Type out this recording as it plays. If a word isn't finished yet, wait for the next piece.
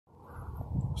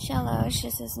Shalosh,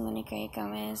 this is Monica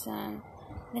Gomez, and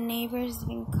the neighbors have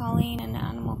been calling an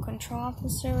animal control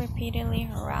officer, repeatedly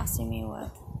harassing me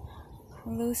with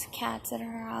loose cats at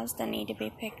her house that need to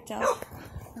be picked up.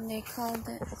 And they called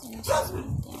it, and she's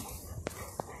right there.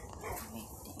 Right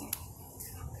there.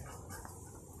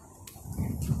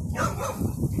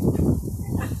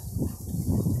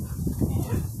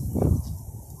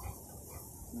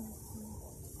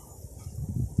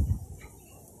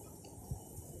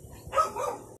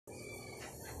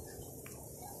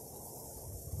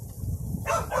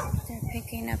 They're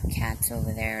picking up cats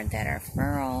over there that are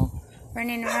feral,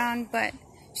 running around, but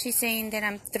she's saying that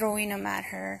I'm throwing them at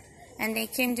her. And they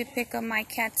came to pick up my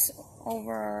cats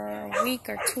over a week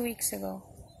or 2 weeks ago.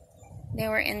 They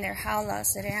were in their jaula,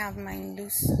 so they have mine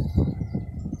loose.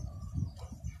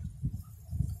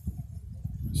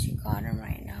 She got them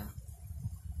right now.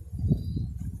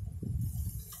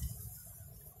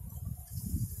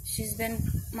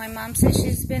 My mom says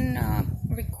she's been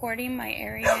recording my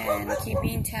area and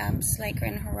keeping tabs, like,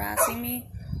 and harassing me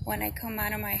when I come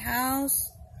out of my house.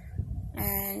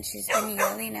 And she's been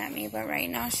yelling at me, but right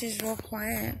now she's real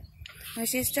quiet. When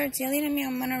she starts yelling at me,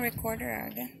 I'm gonna record her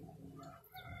again.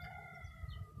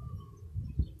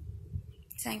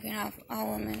 Thank you,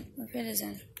 all women, if it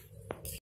isn't.